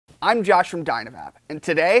I'm Josh from DynaVap, and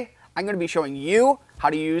today I'm going to be showing you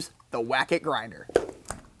how to use the Wakit Grinder.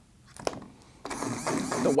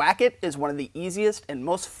 The Wakit is one of the easiest and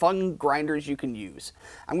most fun grinders you can use.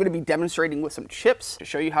 I'm going to be demonstrating with some chips to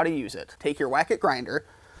show you how to use it. Take your Wakit Grinder,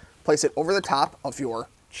 place it over the top of your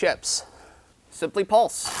chips. Simply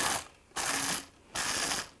pulse.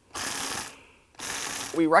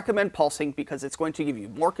 We recommend pulsing because it's going to give you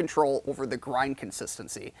more control over the grind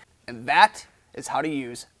consistency. And that is how to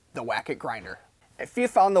use the Wakit Grinder. If you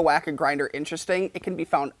found the Wakit Grinder interesting, it can be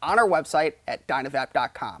found on our website at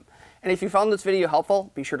DynaVap.com. And if you found this video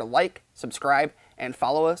helpful, be sure to like, subscribe, and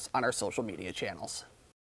follow us on our social media channels.